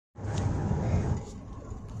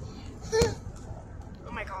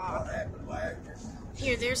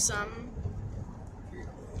Here, there's some.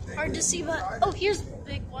 Hard to see, but oh, here's the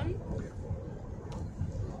big one.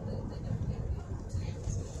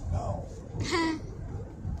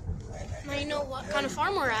 Now you know what kind of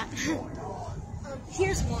farm we're at.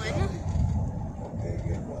 Here's one.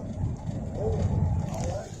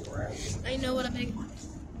 I know what a big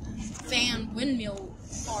fan windmill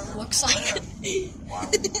farm looks like.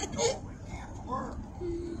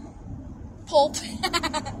 Pulp.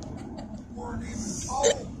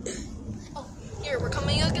 Oh, here, we're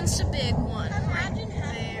coming against a big one. Imagine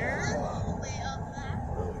there. all the way up that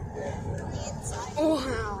on the inside.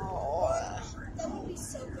 Wow. That would be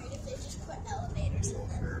so great if they just put elevators in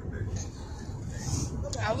them.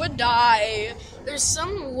 I would die. There's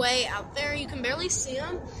some way out there. You can barely see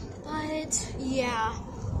them. But, yeah.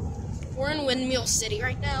 We're in Windmill City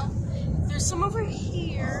right now. There's some over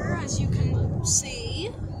here, as you can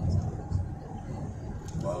see.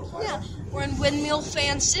 Yeah, we're in Windmill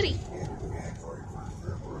Fan City.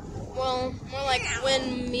 Well, more like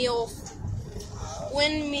Windmill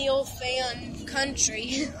Fan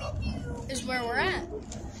Country is where we're at.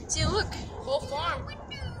 See, look, whole farm.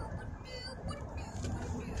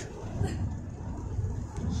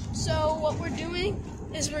 So what we're doing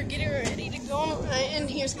is we're getting ready to go on, and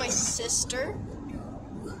here's my sister.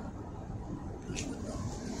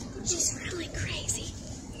 She's really crazy.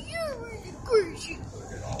 You're really crazy.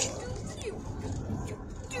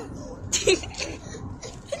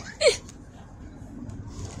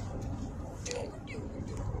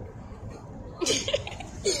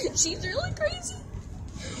 She's really crazy.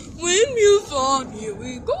 Windmill Fan, here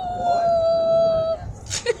we go.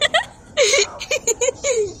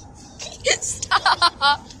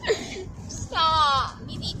 Stop. Stop.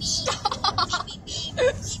 Stop.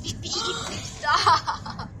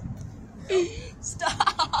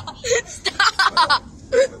 Stop. Stop.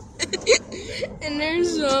 And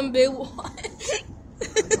there's some big one.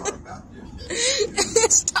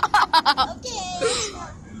 Stop. Okay.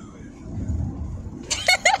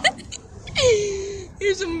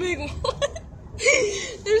 Here's some big one.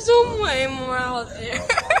 There's some way more out there.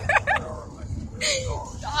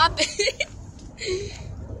 Stop it.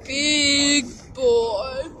 Big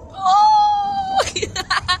boy. Oh!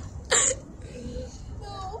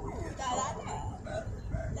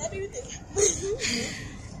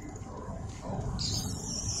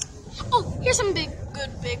 Oh, here's some big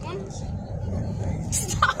ones.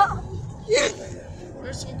 Stop.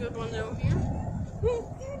 There's some good ones over here.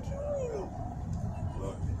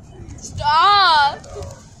 Stop.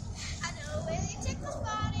 I know where the tickle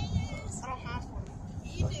spot is. I don't have one.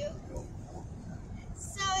 You do.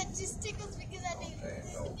 So it just tickles because I do.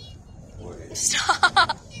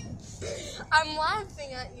 Stop. I'm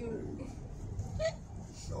laughing at you.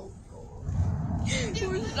 Stop.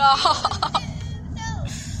 No,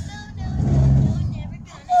 never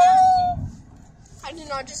gonna happen. I did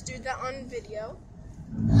not just do that on video.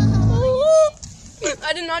 Oh,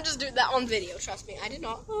 I did not just do that on video. Trust me, I did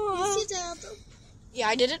not. you did. Yeah,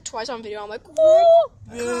 I did it twice on video. I'm like, oh.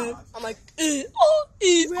 I'm like, oh.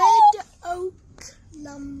 Red Oak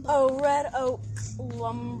Lumber. Oh, Red Oak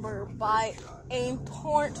Lumber by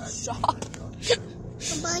Import Shop.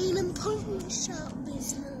 By an important shop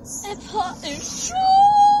business. Import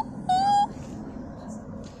Shop.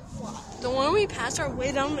 The one we passed our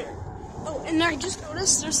way down there. Oh, and I just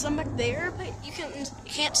noticed there's some back there, but you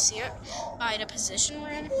can't see it by the position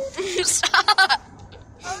we're in. Stop.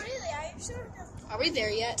 Oh, really? Are you sure? Are we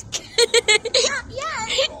there yet? Not yet.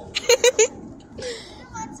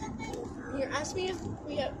 What's up there? Here, ask me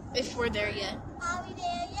if we're there yet. Are we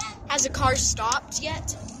there yet? Has the car stopped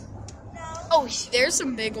yet? No. Oh, there's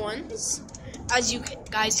some big ones, as you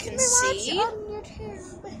guys can see. On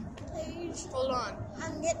YouTube page. Hold on.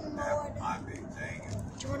 I'm getting bored.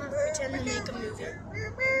 Do you want to pretend to make a movie?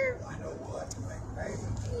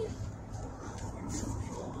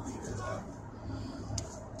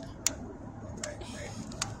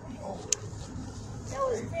 That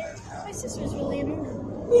was great. My sister's really annoying.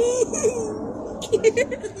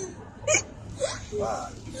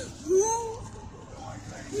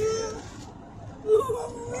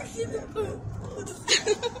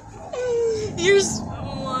 Here's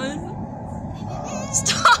one.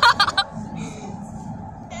 Stop!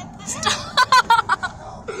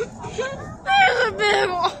 Stop! There's a big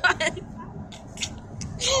one!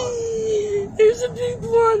 There's a big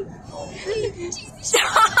one!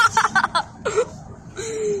 Stop!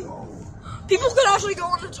 People could actually go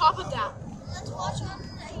on the top of that. Let's watch on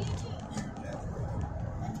YouTube.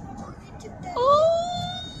 Let's watch on YouTube then. Oh!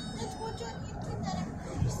 Let's watch on YouTube that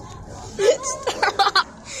everybody saw. Stop!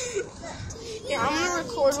 Yeah, I'm gonna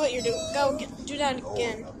record what what you're doing. Go do that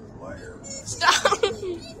again. Stop.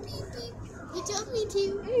 You told me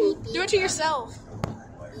to. Do it to yourself.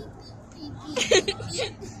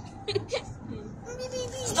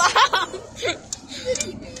 Stop.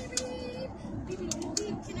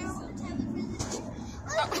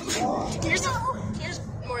 Here's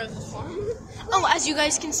more of the farm. Oh, as you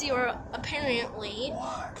guys can see, we're apparently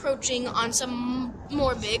approaching on some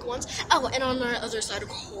more big ones. Oh, and on our other side,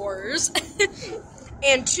 cars.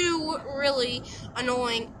 And two really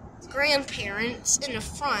annoying grandparents in the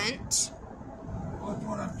front.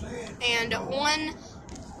 And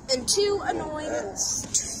two annoying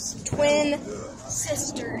twin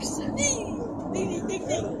sisters.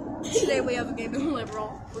 Today we have a game in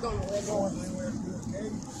Liberal. We're going to Liberal.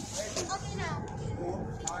 Okay, now.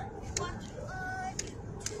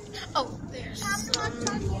 Oh, there's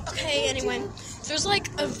some. Okay, anyway. There's like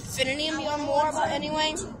Infinity and Beyond more, but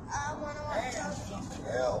anyway.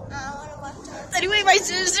 Anyway, my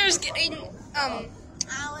sister's getting,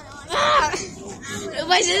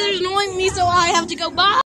 my sister's annoying me, so I have to go. Bye!